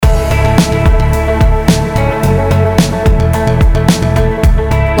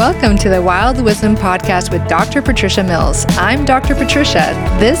Welcome to the Wild Wisdom Podcast with Dr. Patricia Mills. I'm Dr. Patricia.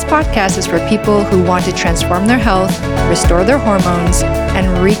 This podcast is for people who want to transform their health, restore their hormones, and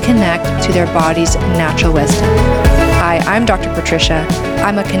reconnect to their body's natural wisdom. Hi, I'm Dr. Patricia.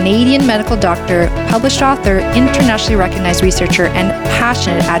 I'm a Canadian medical doctor, published author, internationally recognized researcher, and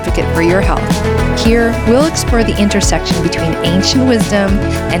passionate advocate for your health. Here, we'll explore the intersection between ancient wisdom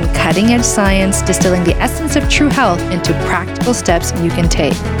and cutting-edge science, distilling the essence of true health into practical steps you can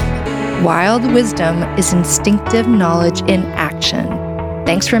take. Wild wisdom is instinctive knowledge in action.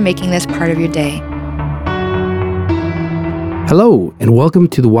 Thanks for making this part of your day. Hello, and welcome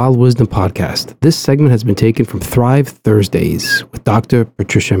to the Wild Wisdom Podcast. This segment has been taken from Thrive Thursdays with Dr.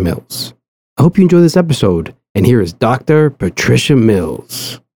 Patricia Mills. I hope you enjoy this episode, and here is Dr. Patricia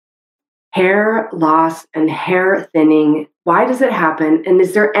Mills. Hair loss and hair thinning. Why does it happen? And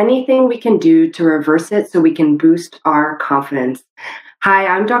is there anything we can do to reverse it so we can boost our confidence? Hi,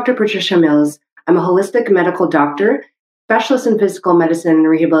 I'm Dr. Patricia Mills. I'm a holistic medical doctor, specialist in physical medicine and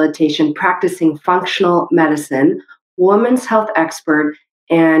rehabilitation, practicing functional medicine, women's health expert,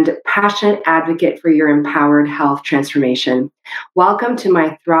 and passionate advocate for your empowered health transformation. Welcome to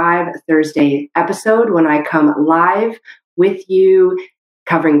my Thrive Thursday episode when I come live with you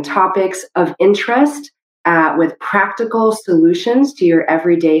covering topics of interest with practical solutions to your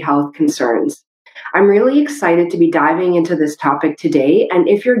everyday health concerns. I'm really excited to be diving into this topic today. And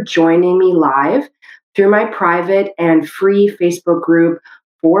if you're joining me live through my private and free Facebook group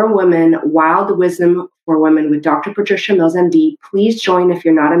for women, Wild Wisdom for Women with Dr. Patricia Mills, MD, please join if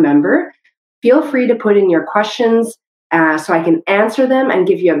you're not a member. Feel free to put in your questions so I can answer them and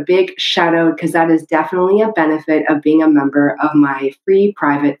give you a big shout out, because that is definitely a benefit of being a member of my free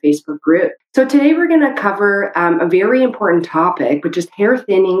private Facebook group. So today we're going to cover a very important topic, which is hair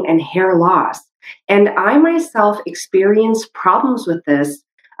thinning and hair loss. And I myself experienced problems with this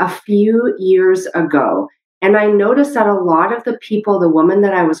a few years ago. And I noticed that a lot of the people, the women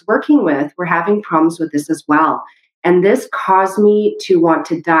that I was working with, were having problems with this as well. And this caused me to want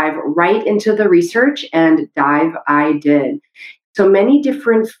to dive right into the research, and dive I did. So many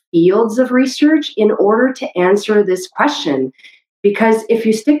different fields of research in order to answer this question. Because if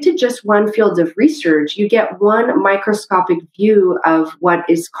you stick to just one field of research, you get one microscopic view of what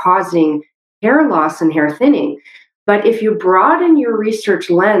is causing hair loss and hair thinning. But if you broaden your research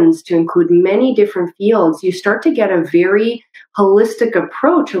lens to include many different fields, you start to get a very holistic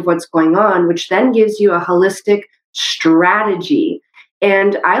approach of what's going on, which then gives you a holistic strategy.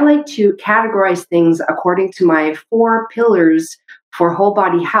 And I like to categorize things according to my 4 pillars for whole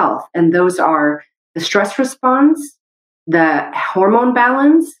body health. And those are the stress response, the hormone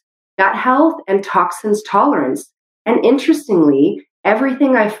balance, gut health, and toxins tolerance. And interestingly,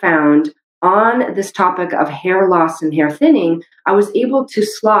 everything I found on this topic of hair loss and hair thinning, I was able to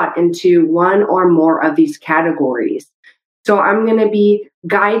slot into one or more of these categories. So I'm going to be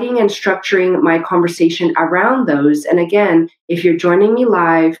guiding and structuring my conversation around those. And again, if you're joining me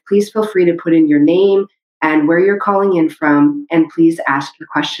live, please feel free to put in your name and where you're calling in from, and please ask your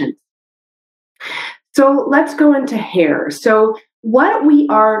questions. So let's go into hair. So what we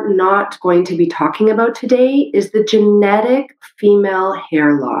are not going to be talking about today is the genetic female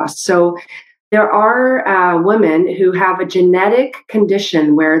hair loss. So there are women who have a genetic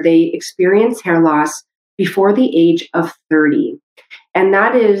condition where they experience hair loss before the age of 30. And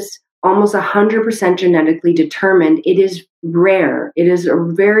that is almost 100% genetically determined. It is rare. It is a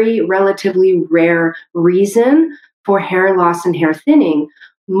very relatively rare reason for hair loss and hair thinning.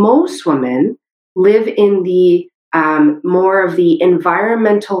 Most women live in the more of the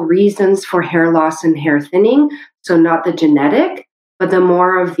environmental reasons for hair loss and hair thinning. So not the genetic, but the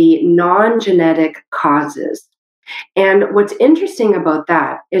more of the non-genetic causes. And what's interesting about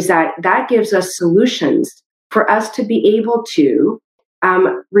that is that that gives us solutions for us to be able to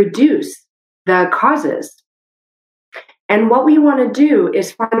reduce the causes. And what we want to do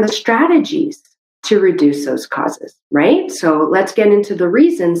is find the strategies to reduce those causes, right? So let's get into the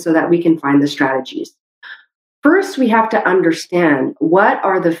reasons so that we can find the strategies. First, we have to understand what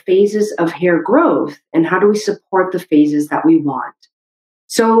are the phases of hair growth and how do we support the phases that we want.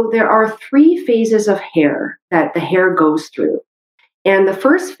 So there are 3 phases of hair that the hair goes through. And the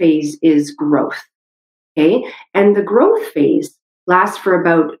first phase is growth, okay? And the growth phase lasts for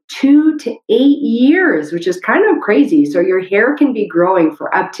about 2 to 8 years, which is kind of crazy. So your hair can be growing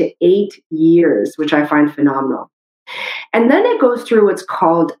for up to 8 years, which I find phenomenal. And then it goes through what's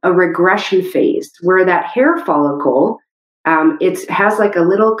called a regression phase, where that hair follicle, it has like a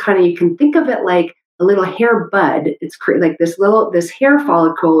little kind of, you can think of it like a little hair bud. It's like this hair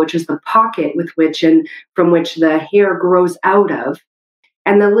follicle, which is the pocket with which and from which the hair grows out of.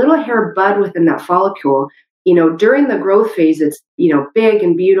 And the little hair bud within that follicle, during the growth phase, it's, big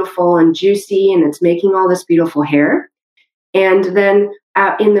and beautiful and juicy, and it's making all this beautiful hair. And then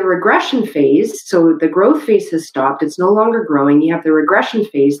in the regression phase, so the growth phase has stopped, it's no longer growing. You have the regression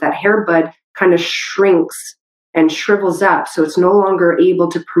phase, that hair bud kind of shrinks and shrivels up, so it's no longer able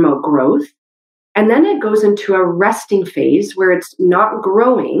to promote growth. And then it goes into a resting phase where it's not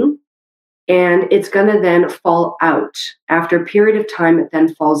growing, and it's going to then fall out. After a period of time, it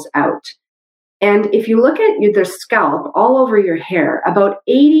then falls out. And if you look at the scalp all over your hair, about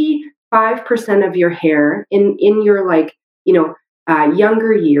 85% of your hair in your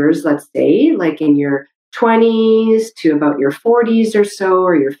younger years, let's say, like in your 20s to about your 40s or so,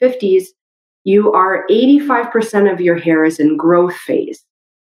 or your 50s, you are 85% of your hair is in growth phase.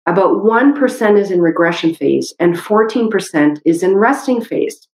 About 1% is in regression phase, and 14% is in resting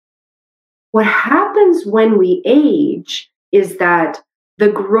phase. What happens when we age is that the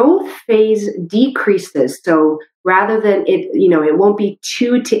growth phase decreases. So rather than it won't be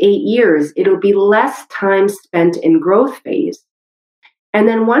 2 to 8 years, it'll be less time spent in growth phase. And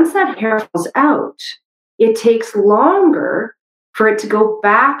then once that hair falls out, it takes longer for it to go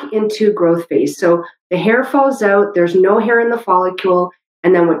back into growth phase. So the hair falls out, there's no hair in the follicle,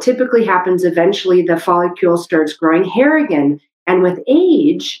 and then what typically happens, eventually the follicle starts growing hair again. And with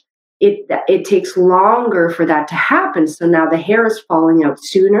age, it takes longer for that to happen. So now the hair is falling out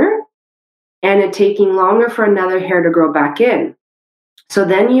sooner, and it's taking longer for another hair to grow back in. So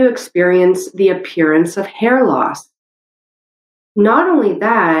then you experience the appearance of hair loss. Not only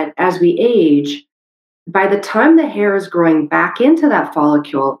that, as we age, by the time the hair is growing back into that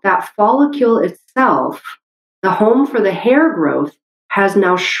follicle itself, the home for the hair growth, has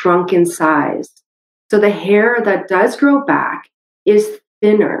now shrunk in size. So the hair that does grow back is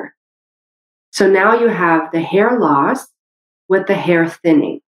thinner. So now you have the hair loss with the hair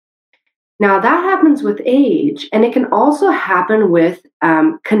thinning. Now that happens with age, and it can also happen with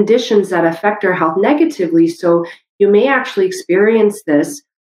conditions that affect our health negatively. So you may actually experience this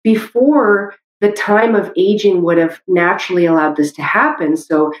before the time of aging would have naturally allowed this to happen.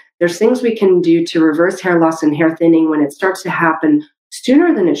 So there's things we can do to reverse hair loss and hair thinning when it starts to happen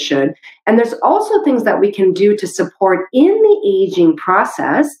sooner than it should. And there's also things that we can do to support in the aging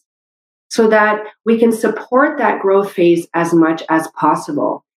process so that we can support that growth phase as much as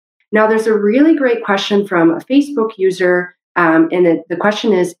possible. Now, there's a really great question from a Facebook user, and the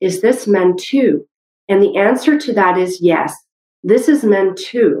question is this men too? And the answer to that is yes, this is men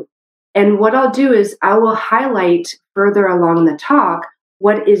too. And what I'll do is I will highlight further along the talk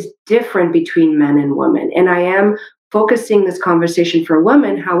what is different between men and women. And I am focusing this conversation for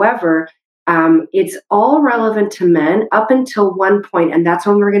women. However, it's all relevant to men up until one point, and that's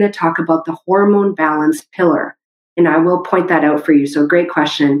when we're going to talk about the hormone balance pillar. And I will point that out for you. So great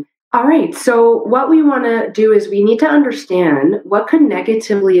question. All right, so what we want to do is we need to understand what could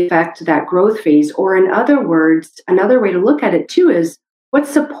negatively affect that growth phase, or in other words, another way to look at it too is what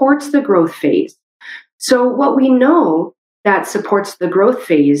supports the growth phase. So what we know that supports the growth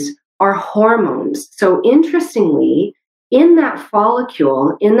phase are hormones. So interestingly, in that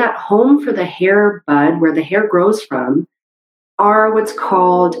follicle, in that home for the hair bud where the hair grows from, are what's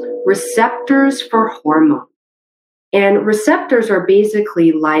called receptors for hormone. And receptors are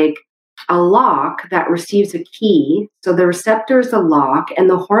basically like a lock that receives a key. So the receptor is the lock and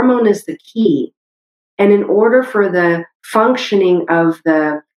the hormone is the key. And in order for the functioning of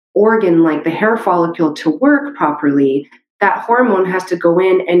the organ, like the hair follicle, to work properly, that hormone has to go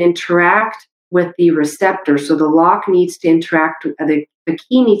in and interact with the receptor. So the lock needs to interact, the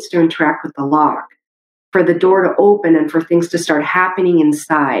key needs to interact with the lock for the door to open and for things to start happening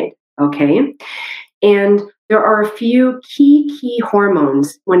inside, okay? And there are a few key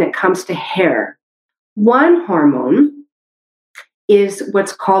hormones when it comes to hair. One hormone is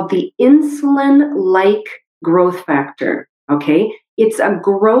what's called the insulin-like growth factor, okay? It's a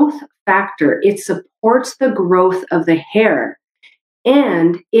growth factor. It supports the growth of the hair.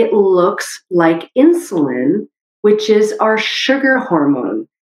 And it looks like insulin, which is our sugar hormone.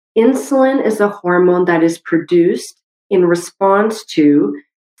 Insulin is a hormone that is produced in response to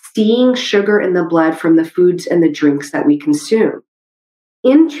seeing sugar in the blood from the foods and the drinks that we consume.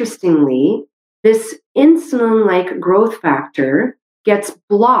 Interestingly, this insulin-like growth factor gets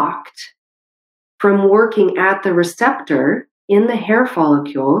blocked from working at the receptor in the hair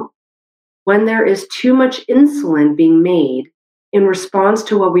follicle when there is too much insulin being made in response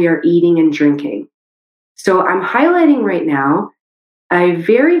to what we are eating and drinking. So I'm highlighting right now a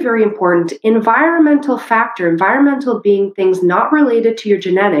very, very important environmental factor, environmental being things not related to your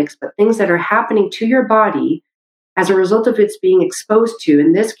genetics, but things that are happening to your body as a result of its being exposed to,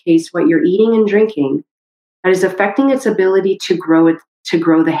 in this case, what you're eating and drinking, that is affecting its ability to grow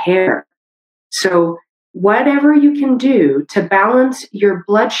the hair. So whatever you can do to balance your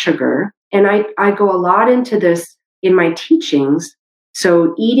blood sugar, and I go a lot into this in my teachings.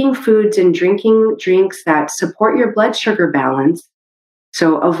 So eating foods and drinking drinks that support your blood sugar balance.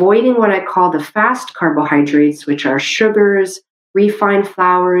 So avoiding what I call the fast carbohydrates, which are sugars, refined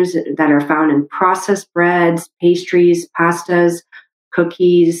flours that are found in processed breads, pastries, pastas,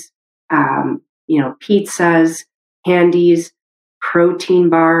 cookies, pizzas, candies, protein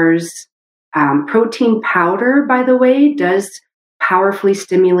bars. Protein powder, by the way, does powerfully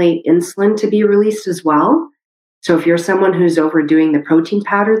stimulate insulin to be released as well. So if you're someone who's overdoing the protein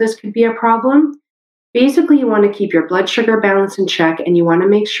powder, this could be a problem. Basically, you want to keep your blood sugar balance in check, and you want to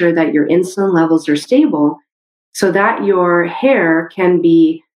make sure that your insulin levels are stable so that your hair can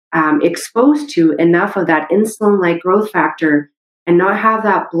be exposed to enough of that insulin-like growth factor and not have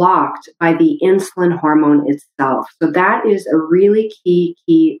that blocked by the insulin hormone itself. So that is a really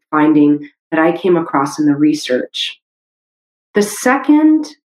key finding that I came across in the research. The second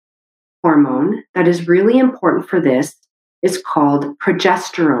hormone that is really important for this is called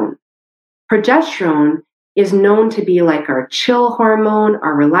progesterone. Progesterone is known to be like our chill hormone,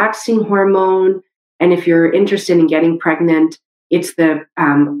 our relaxing hormone. And if you're interested in getting pregnant, it's the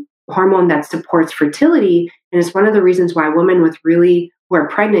hormone that supports fertility. And it's one of the reasons why women who are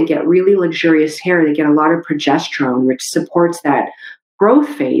pregnant get really luxurious hair. They get a lot of progesterone, which supports that growth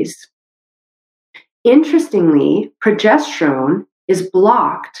phase. Interestingly, progesterone is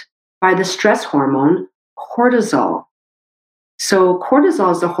blocked by the stress hormone cortisol. So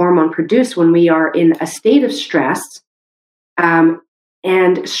cortisol is the hormone produced when we are in a state of stress. And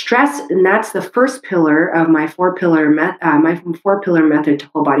that's the first pillar of my four-pillar method to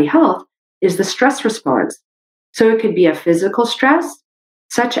whole body health, is the stress response. So it could be a physical stress,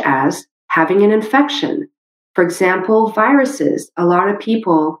 such as having an infection. For example, viruses. A lot of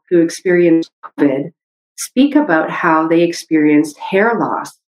people who experience COVID speak about how they experienced hair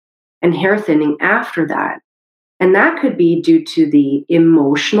loss and hair thinning after that. And that could be due to the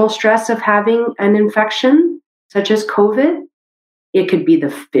emotional stress of having an infection, such as COVID. It could be the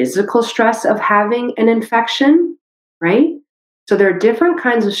physical stress of having an infection, right? So there are different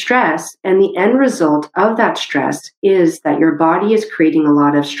kinds of stress, and the end result of that stress is that your body is creating a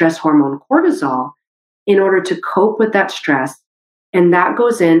lot of stress hormone cortisol in order to cope with that stress. And that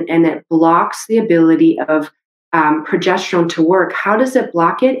goes in and it blocks the ability of progesterone to work. How does it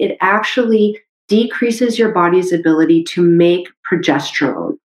block it? It actually decreases your body's ability to make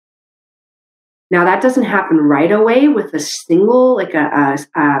progesterone. Now, that doesn't happen right away with a single, like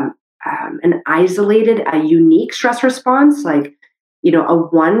an isolated, a unique stress response, like, a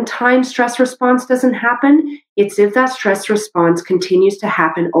one-time stress response doesn't happen. It's if that stress response continues to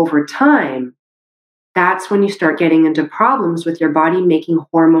happen over time, that's when you start getting into problems with your body making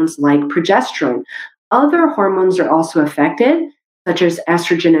hormones like progesterone. Other hormones are also affected, such as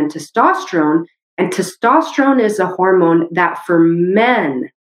estrogen and testosterone. And testosterone is a hormone that for men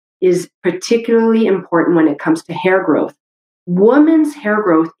is particularly important when it comes to hair growth. Women's hair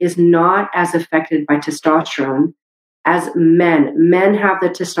growth is not as affected by testosterone as men. Men have the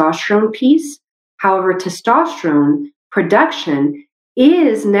testosterone piece. However, testosterone production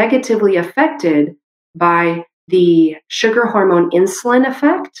is negatively affected by the sugar hormone insulin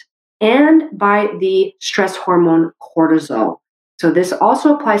effect and by the stress hormone cortisol. So this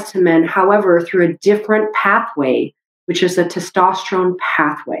also applies to men, however, through a different pathway, which is the testosterone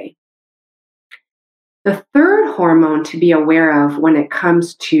pathway. The third hormone to be aware of when it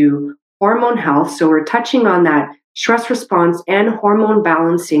comes to hormone health, so we're touching on that stress response and hormone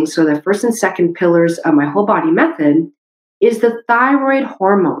balancing, so the first and second pillars of my whole body method, is the thyroid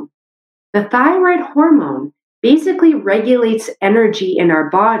hormone. The thyroid hormone basically regulates energy in our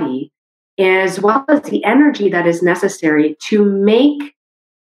body, as well as the energy that is necessary to make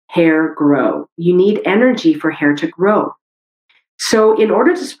hair grow. You need energy for hair to grow. So in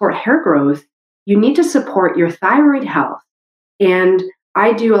order to support hair growth, you need to support your thyroid health. And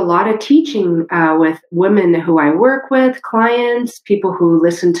I do a lot of teaching with women who I work with, clients, people who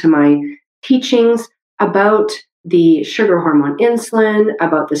listen to my teachings about the sugar hormone insulin,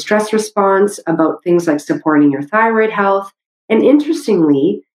 about the stress response, about things like supporting your thyroid health. And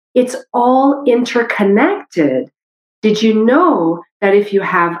interestingly, it's all interconnected. Did you know that if you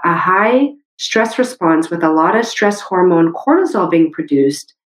have a high stress response with a lot of stress hormone cortisol being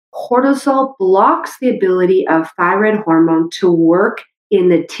produced, cortisol blocks the ability of thyroid hormone to work in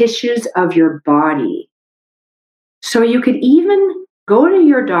the tissues of your body? So you could even go to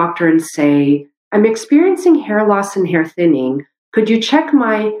your doctor and say, I'm experiencing hair loss and hair thinning. Could you check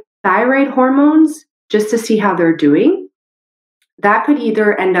my thyroid hormones just to see how they're doing? That could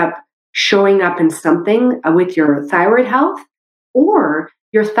either end up showing up in something with your thyroid health, or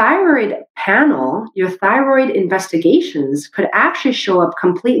your thyroid panel, your thyroid investigations could actually show up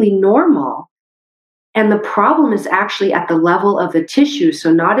completely normal. And the problem is actually at the level of the tissue.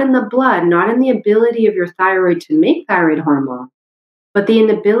 So not in the blood, not in the ability of your thyroid to make thyroid hormone, but the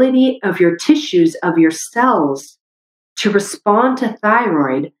inability of your tissues, of your cells to respond to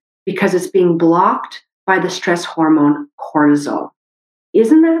thyroid because it's being blocked by the stress hormone cortisol.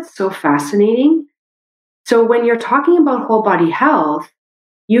 Isn't that so fascinating? So when you're talking about whole body health,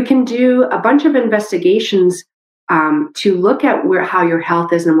 you can do a bunch of investigations to look at how your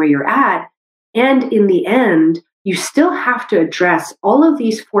health is and where you're at. And in the end, you still have to address all of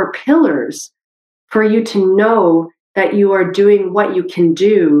these 4 pillars for you to know that you are doing what you can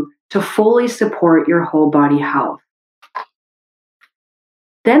do to fully support your whole body health.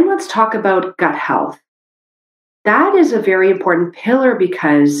 Then let's talk about gut health. That is a very important pillar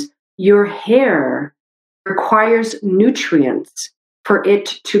because your hair requires nutrients for it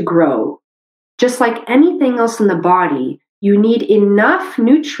to grow. Just like anything else in the body, you need enough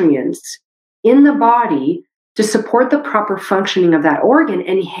nutrients in the body to support the proper functioning of that organ,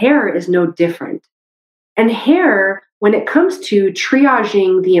 and hair is no different. And hair, when it comes to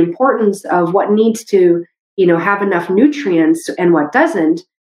triaging the importance of what needs to, have enough nutrients and what doesn't,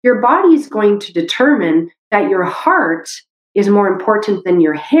 your body is going to determine that your heart is more important than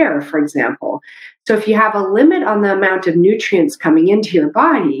your hair, for example. So if you have a limit on the amount of nutrients coming into your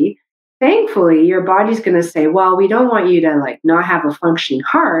body, thankfully, your body's going to say, well, we don't want you to not have a functioning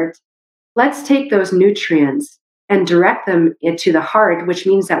heart. Let's take those nutrients and direct them into the heart, which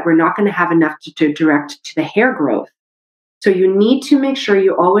means that we're not going to have enough to direct to the hair growth. So you need to make sure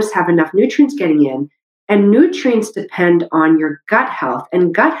you always have enough nutrients getting in. And nutrients depend on your gut health.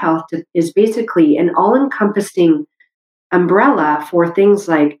 And gut health is basically an all-encompassing umbrella for things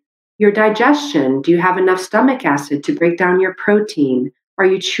like your digestion. Do you have enough stomach acid to break down your protein? Are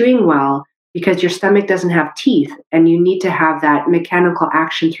you chewing well? Because your stomach doesn't have teeth and you need to have that mechanical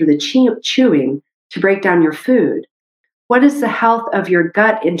action through the chewing to break down your food. What is the health of your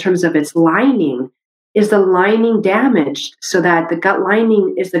gut in terms of its lining? Is the lining damaged so that the gut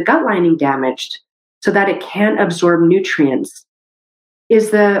lining damaged so that it can't absorb nutrients?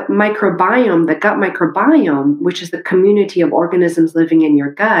 Is the microbiome, the gut microbiome, which is the community of organisms living in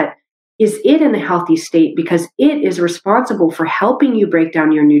your gut, is it in a healthy state? Because it is responsible for helping you break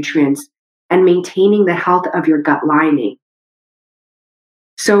down your nutrients and maintaining the health of your gut lining.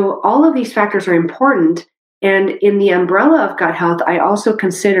 So all of these factors are important. And in the umbrella of gut health, I also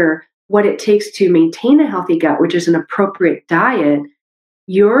consider what it takes to maintain a healthy gut, which is an appropriate diet.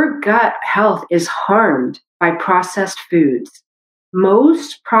 Your gut health is harmed by processed foods.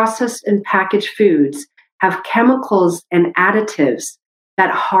 Most processed and packaged foods have chemicals and additives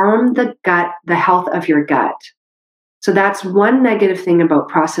that harm the gut, the health of your gut. So that's one negative thing about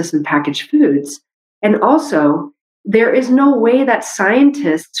processed and packaged foods. And also, there is no way that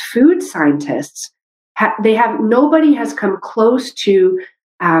food scientists, nobody has come close to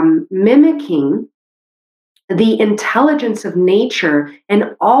mimicking the intelligence of nature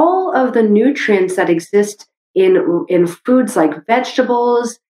and all of the nutrients that exist in foods like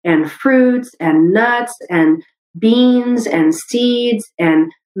vegetables and fruits and nuts and beans and seeds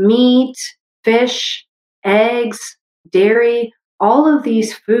and meat, fish, eggs, dairy. All of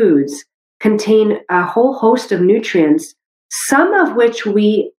these foods contain a whole host of nutrients, some of which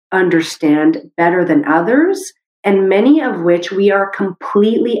we understand better than others, and many of which we are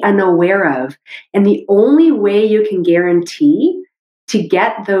completely unaware of. And the only way you can guarantee to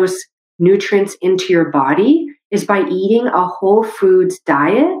get those nutrients into your body is by eating a whole foods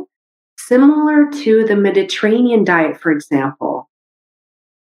diet, similar to the Mediterranean diet, for example.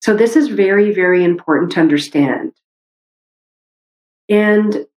 So this is very, very important to understand.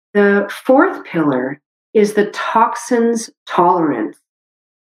 And the 4th pillar is the toxins tolerance.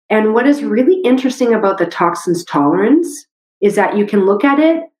 And what is really interesting about the toxins tolerance is that you can look at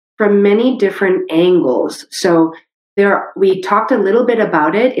it from many different angles. So we talked a little bit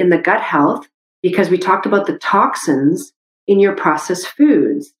about it in the gut health because we talked about the toxins in your processed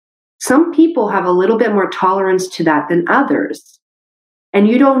foods. Some people have a little bit more tolerance to that than others. And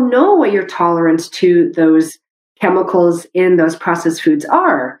you don't know what your tolerance to those chemicals in those processed foods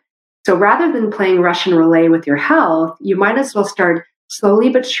are. So rather than playing Russian roulette with your health, you might as well start slowly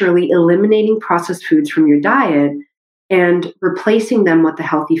but surely eliminating processed foods from your diet and replacing them with the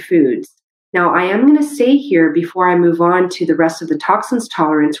healthy foods. Now, I am going to say here before I move on to the rest of the toxins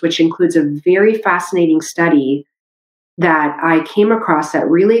tolerance, which includes a very fascinating study that I came across that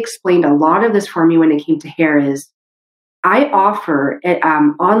really explained a lot of this for me when it came to hair, is I offer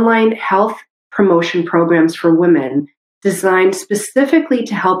online health promotion programs for women designed specifically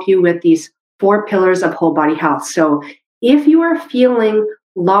to help you with these 4 pillars of whole body health. So if you are feeling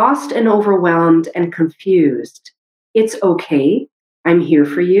lost and overwhelmed and confused, it's okay. I'm here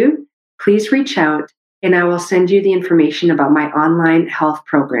for you. Please reach out and I will send you the information about my online health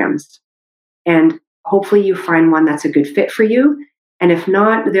programs. And hopefully you find one that's a good fit for you. And if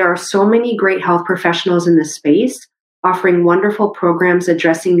not, there are so many great health professionals in this space offering wonderful programs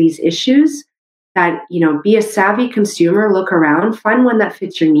addressing these issues that, be a savvy consumer, look around, find one that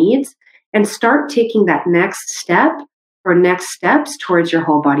fits your needs, and start taking that next step or next steps towards your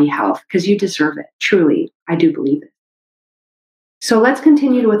whole body health, because you deserve it. Truly, I do believe it. So let's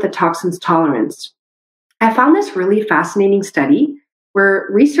continue with the toxins tolerance. I found this really fascinating study where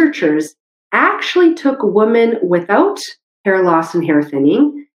researchers actually took women without hair loss and hair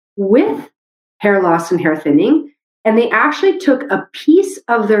thinning, with hair loss and hair thinning, and they actually took a piece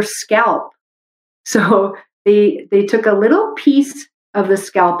of their scalp. So they took a little piece of the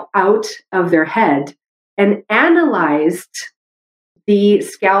scalp out of their head and analyzed the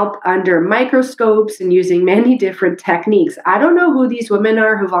scalp under microscopes and using many different techniques. I don't know who these women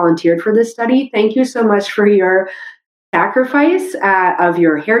are who volunteered for this study. Thank you so much for your sacrifice of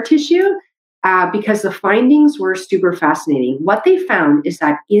your hair tissue, because the findings were super fascinating. What they found is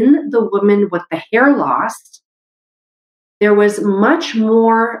that in the women with the hair loss, there was much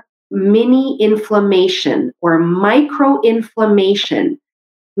more mini inflammation or micro inflammation.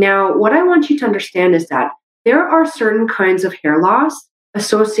 Now, what I want you to understand is that there are certain kinds of hair loss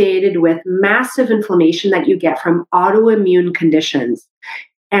associated with massive inflammation that you get from autoimmune conditions.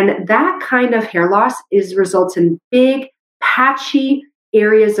 And that kind of hair loss results in big, patchy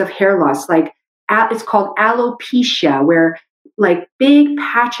areas of hair loss. Like it's called alopecia, where like big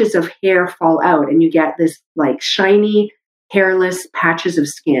patches of hair fall out and you get this like shiny, hairless patches of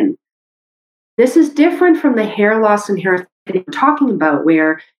skin. This is different from the hair loss and hair thinning we're talking about,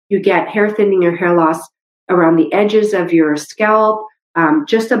 where you get hair thinning or hair loss around the edges of your scalp,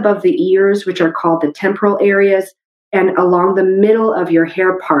 just above the ears, which are called the temporal areas, and along the middle of your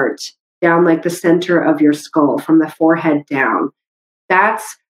hair part, down like the center of your skull, from the forehead down.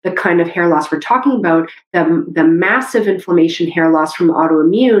 That's the kind of hair loss we're talking about. The massive inflammation hair loss from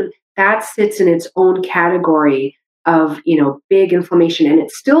autoimmune, that sits in its own category of, big inflammation. And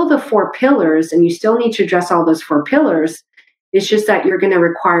it's still the 4 pillars, and you still need to address all those 4 pillars. It's just that you're going to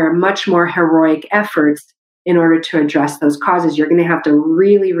require much more heroic efforts in order to address those causes. You're going to have to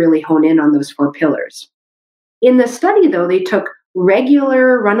really, really hone in on those 4 pillars. In the study, though, they took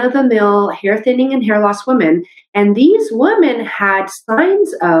regular run-of-the-mill hair thinning and hair loss women, and these women had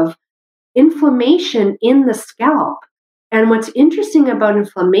signs of inflammation in the scalp. And what's interesting about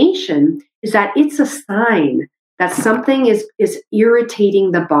inflammation is that it's a sign that something is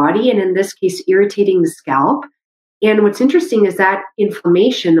irritating the body, and in this case, irritating the scalp. And what's interesting is that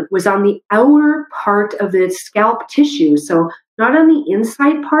inflammation was on the outer part of the scalp tissue. So not on the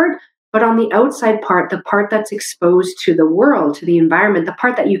inside part, but on the outside part, the part that's exposed to the world, to the environment, the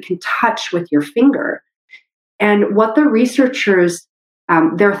part that you can touch with your finger. And what the researchers,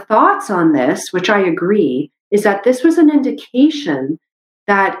 their thoughts on this, which I agree, is that this was an indication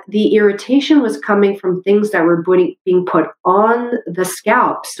that the irritation was coming from things that were being put on the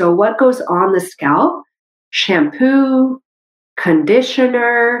scalp. So what goes on the scalp? Shampoo,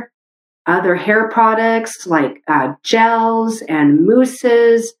 conditioner, other hair products like gels and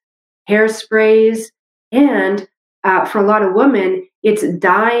mousses, hairsprays, and for a lot of women, it's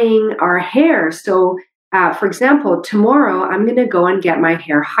dyeing our hair. So, for example, tomorrow I'm going to go and get my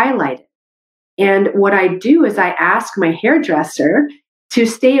hair highlighted. And what I do is I ask my hairdresser to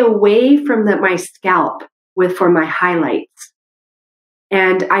stay away from my scalp for my highlights.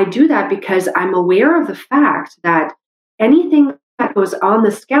 And I do that because I'm aware of the fact that anything that goes on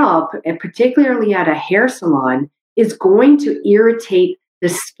the scalp, and particularly at a hair salon, is going to irritate the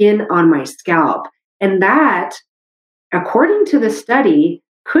skin on my scalp. And that, according to the study,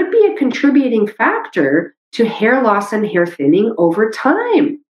 could be a contributing factor to hair loss and hair thinning over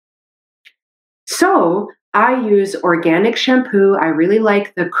time. So I use organic shampoo. I really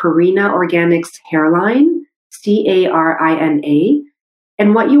like the Carina Organics hairline, Carina.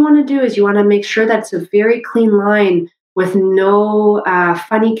 And what you want to do is you want to make sure that's a very clean line with no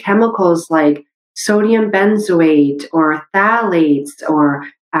funny chemicals like sodium benzoate or phthalates or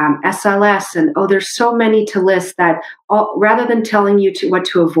SLS. And there's so many to list that rather than telling you what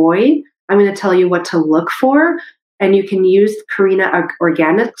to avoid, I'm going to tell you what to look for. And you can use Purina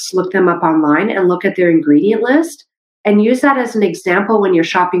Organics, look them up online and look at their ingredient list and use that as an example when you're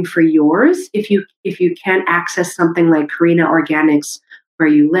shopping for yours, if you can't access something like Purina Organics where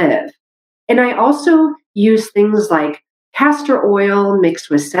you live. And I also use things like castor oil mixed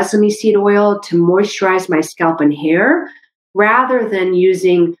with sesame seed oil to moisturize my scalp and hair, rather than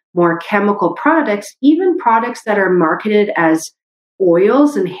using more chemical products, even products that are marketed as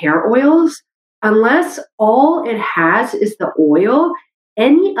oils and hair oils. Unless all it has is the oil,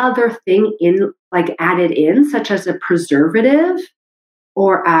 any other thing added in, such as a preservative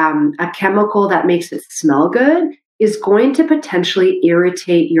or a chemical that makes it smell good, is going to potentially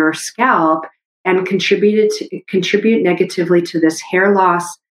irritate your scalp and contribute negatively to this hair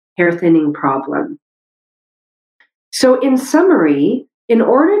loss, hair thinning problem. So in summary, in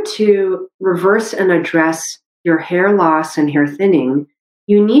order to reverse and address your hair loss and hair thinning,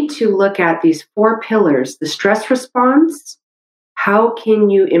 you need to look at these 4 pillars: the stress response. How can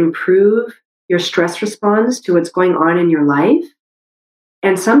you improve your stress response to what's going on in your life?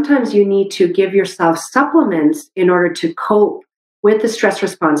 And sometimes you need to give yourself supplements in order to cope with the stress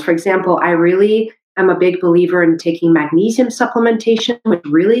response. For example, I really am a big believer in taking magnesium supplementation, which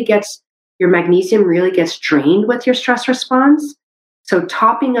really gets your magnesium really gets drained with your stress response. So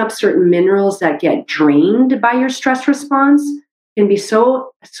topping up certain minerals that get drained by your stress response can be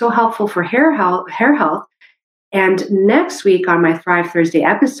so helpful for hair health. And next week on my Thrive Thursday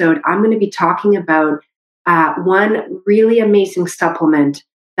episode, I'm going to be talking about one really amazing supplement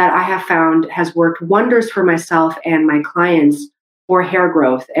that I have found has worked wonders for myself and my clients for hair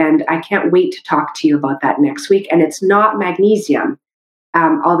growth. And I can't wait to talk to you about that next week. And it's not magnesium,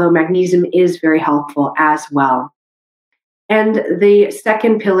 although magnesium is very helpful as well. And the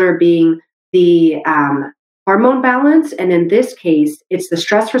second pillar being the hormone balance. And in this case, it's the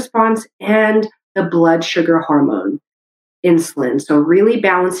stress response and the blood sugar hormone, insulin. So really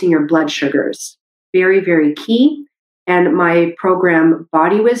balancing your blood sugars, very, very key. And my program,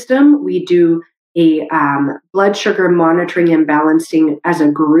 Body Wisdom, we do a blood sugar monitoring and balancing as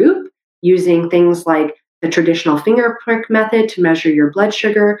a group using things like the traditional finger prick method to measure your blood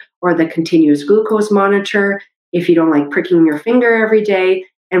sugar, or the continuous glucose monitor if you don't like pricking your finger every day.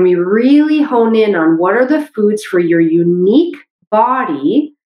 And we really hone in on what are the foods for your unique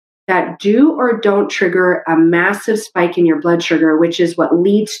body that do or don't trigger a massive spike in your blood sugar, which is what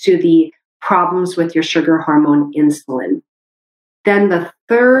leads to the problems with your sugar hormone insulin. Then the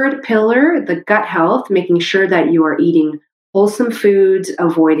third pillar, the gut health, making sure that you are eating wholesome foods,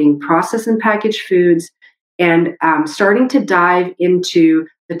 avoiding processed and packaged foods, and starting to dive into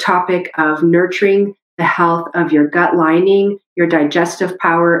the topic of nurturing the health of your gut lining, your digestive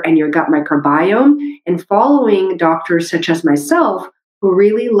power, and your gut microbiome, and following doctors such as myself who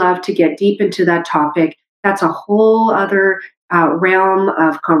really love to get deep into that topic. That's a whole other realm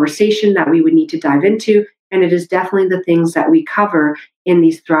of conversation that we would need to dive into. And it is definitely the things that we cover in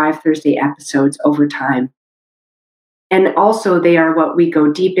these Thrive Thursday episodes over time. And also they are what we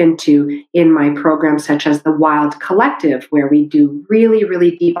go deep into in my programs, such as the Wild Collective, where we do really,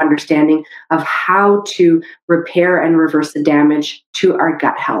 really deep understanding of how to repair and reverse the damage to our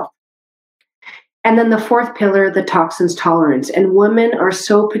gut health. And then the fourth pillar, the toxins tolerance. And women are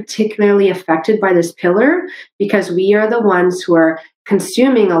so particularly affected by this pillar because we are the ones who are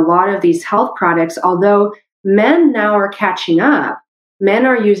consuming a lot of these health products. Although men now are catching up, men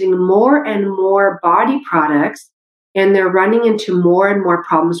are using more and more body products, and they're running into more and more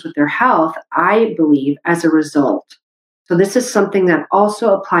problems with their health, I believe, as a result. So this is something that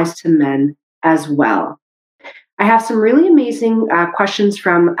also applies to men as well. I have some really amazing questions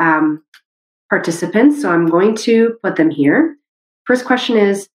from participants, so I'm going to put them here. First question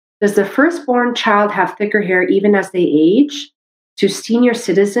is, does the firstborn child have thicker hair even as they age to senior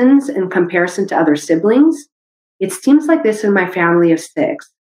citizens in comparison to other siblings? It seems like this in my family of 6.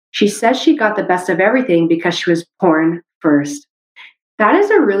 She says she got the best of everything because she was born first. That is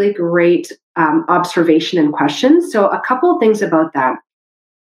a really great observation and question. So a couple of things about that.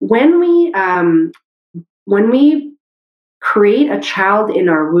 When we create a child in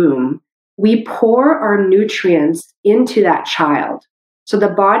our womb, we pour our nutrients into that child. So the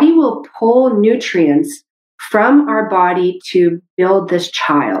body will pull nutrients from our body to build this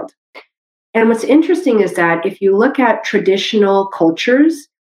child. And what's interesting is that if you look at traditional cultures,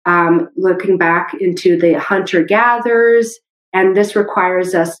 looking back into the hunter-gatherers, and this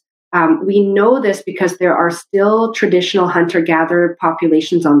requires us, we know this because there are still traditional hunter-gatherer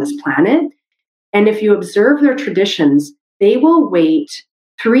populations on this planet. And if you observe their traditions, they will wait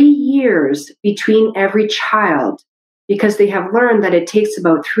 3 years between every child because they have learned that it takes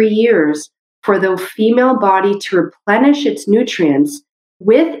about 3 years for the female body to replenish its nutrients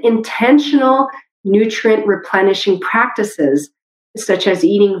with intentional nutrient replenishing practices, such as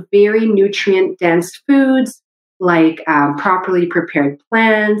eating very nutrient dense foods like properly prepared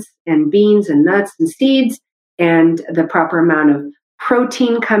plants and beans and nuts and seeds, and the proper amount of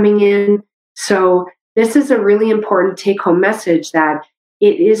protein coming in. So this is a really important take-home message, that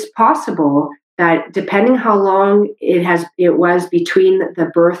it is possible that depending how long it was between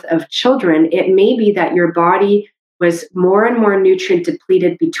the birth of children, it may be that your body was more and more nutrient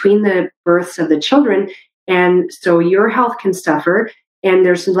depleted between the births of the children, and so your health can suffer, and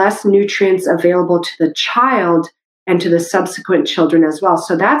there's less nutrients available to the child and to the subsequent children as well.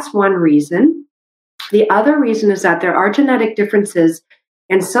 So that's one reason. The other reason is that there are genetic differences,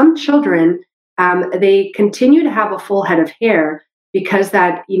 and some children, they continue to have a full head of hair, because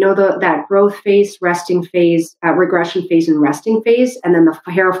that, that growth phase, resting phase, regression phase and resting phase, and then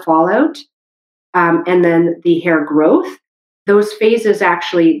the hair fallout, and then the hair growth, those phases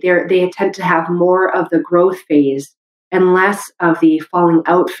actually, they tend to have more of the growth phase and less of the falling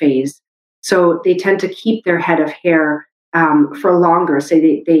out phase. So they tend to keep their head of hair for longer. So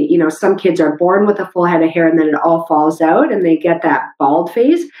they, some kids are born with a full head of hair and then it all falls out and they get that bald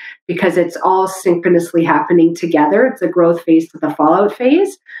phase because it's all synchronously happening together. It's a growth phase to the fallout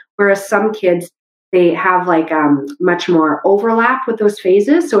phase. Whereas some kids, they have like much more overlap with those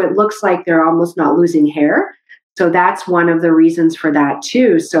phases. So it looks like they're almost not losing hair. So that's one of the reasons for that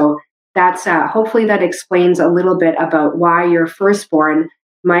too. So that's hopefully that explains a little bit about why your firstborn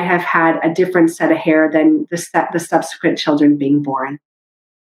might have had a different set of hair than the subsequent children being born.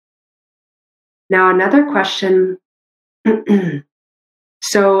 Now, another question.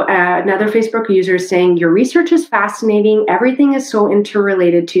 So another Facebook user is saying, your research is fascinating. Everything is so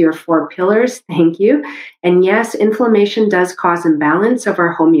interrelated to your 4 pillars. Thank you. And yes, inflammation does cause imbalance of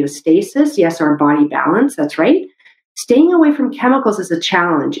our homeostasis. Yes, our body balance. That's right. Staying away from chemicals is a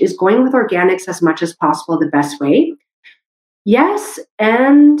challenge. Is going with organics as much as possible the best way? Yes,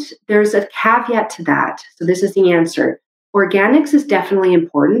 and there's a caveat to that. So this is the answer. Organics is definitely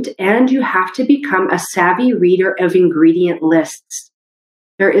important, and you have to become a savvy reader of ingredient lists.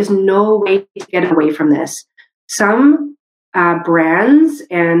 There is no way to get away from this. Some brands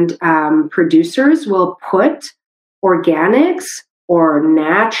and producers will put organics or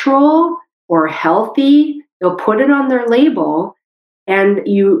natural or healthy, they'll put it on their label,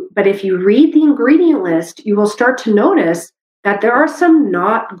 but if you read the ingredient list, you will start to notice that there are some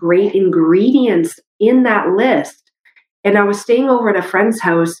not great ingredients in that list. And I was staying over at a friend's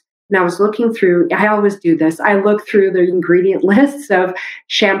house and I was looking through, I always do this, I look through the ingredient lists of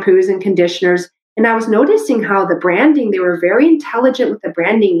shampoos and conditioners, and I was noticing how the branding, they were very intelligent with the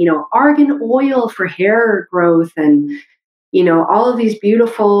branding, argan oil for hair growth and, all of these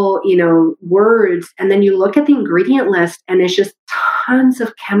beautiful, words. And then you look at the ingredient list and it's just tons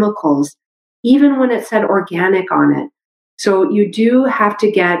of chemicals, even when it said organic on it. So you do have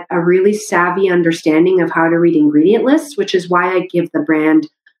to get a really savvy understanding of how to read ingredient lists, which is why I give the brand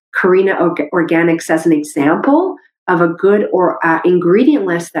Karina Organics as an example of a good ingredient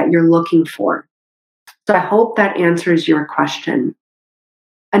list that you're looking for. So I hope that answers your question.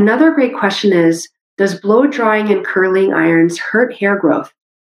 Another great question is, does blow drying and curling irons hurt hair growth?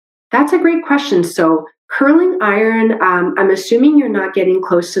 That's a great question. So curling iron, I'm assuming you're not getting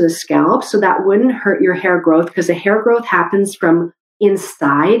close to the scalp, so that wouldn't hurt your hair growth because the hair growth happens from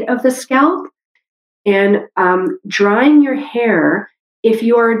inside of the scalp. And drying your hair, if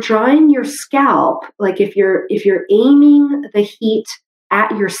you are drying your scalp, like if you're aiming the heat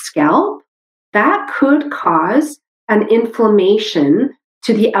at your scalp, that could cause an inflammation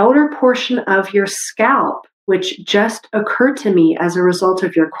to the outer portion of your scalp, which just occurred to me as a result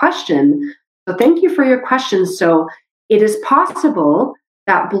of your question. So thank you for your question. So it is possible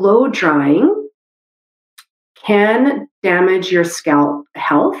that blow drying can damage your scalp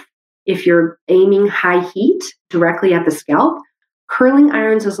health if you're aiming high heat directly at the scalp. Curling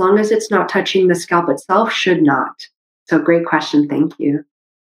irons, as long as it's not touching the scalp itself, should not. So great question. Thank you.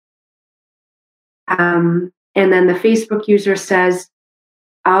 And then the Facebook user says,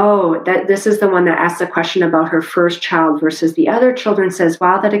 this is the one that asked the question about her first child versus the other children, says,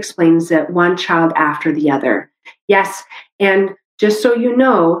 wow, that explains it, one child after the other. Yes, and just so you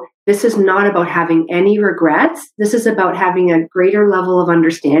know, this is not about having any regrets. This is about having a greater level of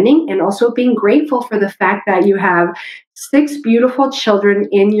understanding and also being grateful for the fact that you have 6 beautiful children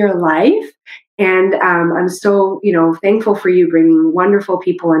in your life. And I'm so, thankful for you bringing wonderful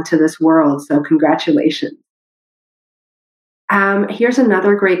people into this world. So congratulations. Here's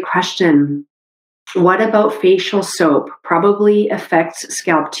another great question. What about facial soap? Probably affects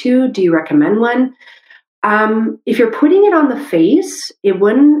scalp too. Do you recommend one? If you're putting it on the face, it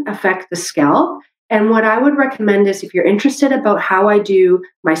wouldn't affect the scalp. And what I would recommend is if you're interested about how I do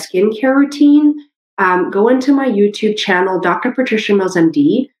my skincare routine, go into my YouTube channel, Dr. Patricia Mills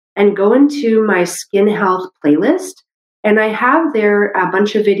MD, and go into my skin health playlist. And I have there a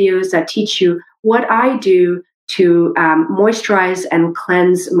bunch of videos that teach you what I do to moisturize and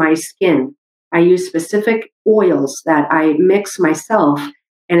cleanse my skin. I use specific oils that I mix myself,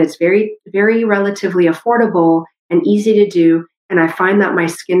 and it's very, very relatively affordable and easy to do. And I find that my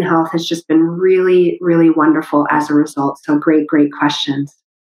skin health has just been really, really wonderful as a result. So great, great questions.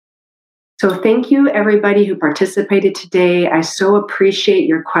 So thank you, everybody who participated today. I so appreciate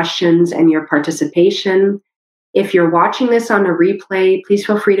your questions and your participation. If you're watching this on a replay, please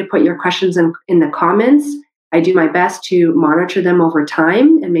feel free to put your questions in the comments. I do my best to monitor them over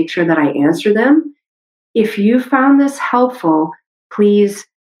time and make sure that I answer them. If you found this helpful, please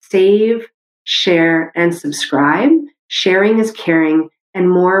save, share, and subscribe. Sharing is caring,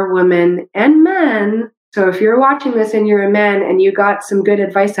 and more women and men. So if you're watching this and you're a man and you got some good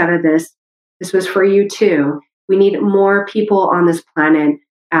advice out of this, this was for you too. We need more people on this planet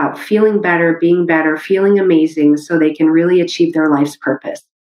feeling better, being better, feeling amazing so they can really achieve their life's purpose.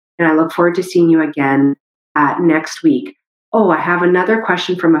 And I look forward to seeing you again next week. Oh, I have another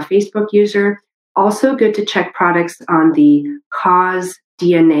question from a Facebook user. Also good to check products on the Cause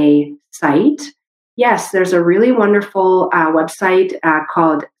DNA site. Yes, there's a really wonderful website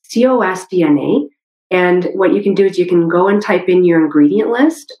called COS DNA. And what you can do is you can go and type in your ingredient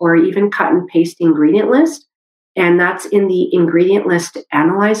list or even cut and paste the ingredient list. And that's in the ingredient list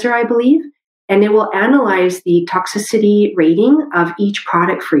analyzer, I believe. And it will analyze the toxicity rating of each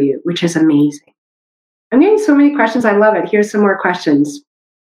product for you, which is amazing. I'm getting so many questions. I love it. Here's some more questions.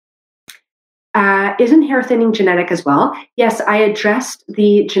 Isn't hair thinning genetic as well? Yes, I addressed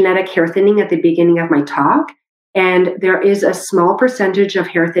the genetic hair thinning at the beginning of my talk. And there is a small percentage of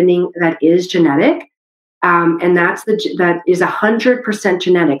hair thinning that is genetic. And that is 100%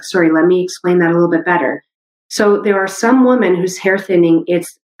 genetic. Sorry, let me explain that a little bit better. So there are some women whose hair thinning,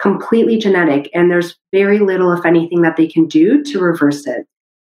 it's completely genetic, and there's very little, if anything, that they can do to reverse it.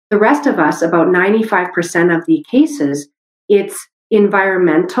 The rest of us, about 95% of the cases, it's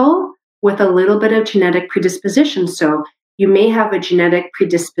environmental with a little bit of genetic predisposition. So you may have a genetic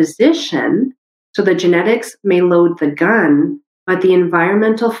predisposition, so the genetics may load the gun, but the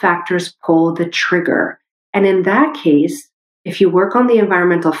environmental factors pull the trigger. And in that case, if you work on the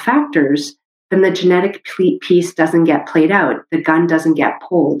environmental factors, then the genetic piece doesn't get played out. The gun doesn't get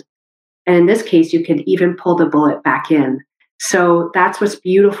pulled. And in this case, you could even pull the bullet back in. So that's what's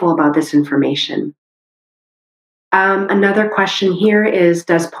beautiful about this information. Another question here is,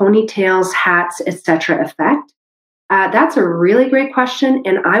 does ponytails, hats, etc. affect? That's a really great question.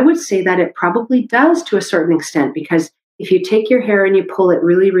 And I would say that it probably does to a certain extent, because if you take your hair and you pull it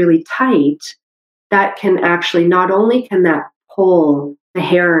really, really tight, that can actually, not only can that pull the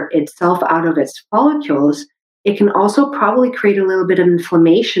hair itself out of its follicles, it can also probably create a little bit of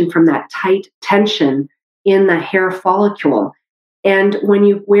inflammation from that tight tension in the hair follicle. And when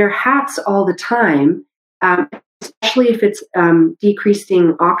you wear hats all the time, especially if it's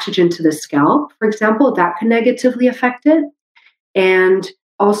decreasing oxygen to the scalp, for example, that can negatively affect it. And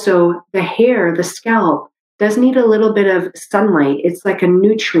also the hair, the scalp, does need a little bit of sunlight. It's like a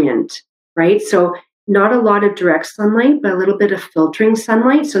nutrient, right? So not a lot of direct sunlight, but a little bit of filtering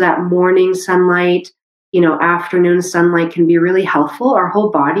sunlight. So that morning sunlight, afternoon sunlight can be really helpful. Our whole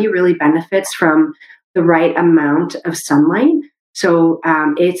body really benefits from the right amount of sunlight. So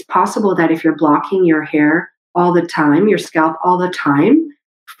it's possible that if you're blocking your hair all the time, your scalp all the time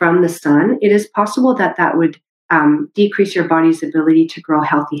from the sun, it is possible that that would decrease your body's ability to grow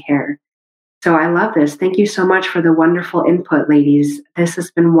healthy hair. So I love this. Thank you so much for the wonderful input, ladies. This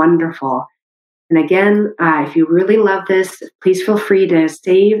has been wonderful. And again, if you really love this, please feel free to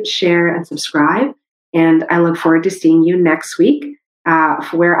save, share, and subscribe. And I look forward to seeing you next week,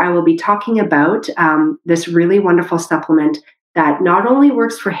 where I will be talking about this really wonderful supplement that not only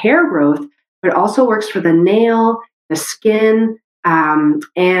works for hair growth, but also works for the nail, the skin, and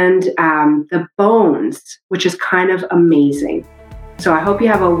the bones, which is kind of amazing. So I hope you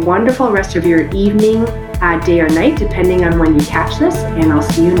have a wonderful rest of your evening, day or night, depending on when you catch this, and I'll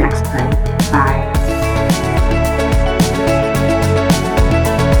see you next time. Bye.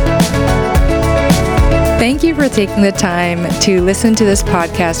 Thank Thank you for taking the time to listen to this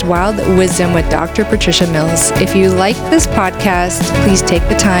podcast, Wild Wisdom with Dr. Patricia Mills. If you like this podcast, please take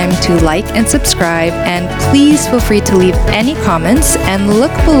the time to like and subscribe, and please feel free to leave any comments and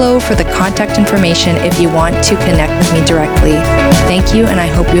look below for the contact information if you want to connect with me directly. Thank you, and I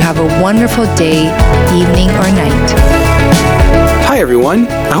hope you have a wonderful day, evening, or night. Hi everyone,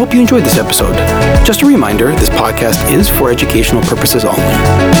 I hope you enjoyed this episode. Just a reminder, this podcast is for educational purposes only.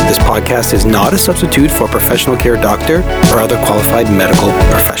 This podcast is not a substitute for a professional care doctor or other qualified medical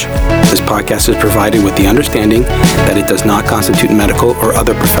professional. This podcast is provided with the understanding that it does not constitute medical or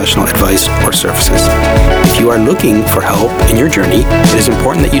other professional advice or services. If you are looking for help in your journey, it is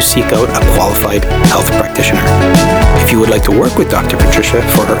important that you seek out a qualified health practitioner. If you would like to work with Dr. Patricia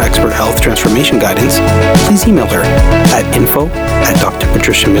for her expert health transformation guidance, please email her at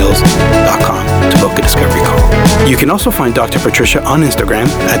info@drpatriciamills.com to book a discovery call. You can also find Dr. Patricia on Instagram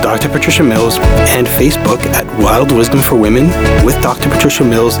at Dr. Patricia Mills and Facebook at Wild Wisdom for Women with Dr. Patricia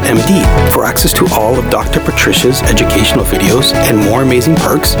Mills, MD. For access to all of Dr. Patricia's educational videos and more amazing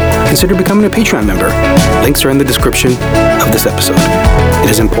perks, consider becoming a Patreon member. Links are in the description of this episode. It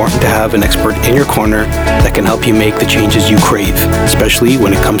is important to have an expert in your corner that can help you make the changes you crave, especially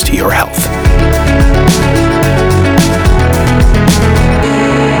when it comes to your health.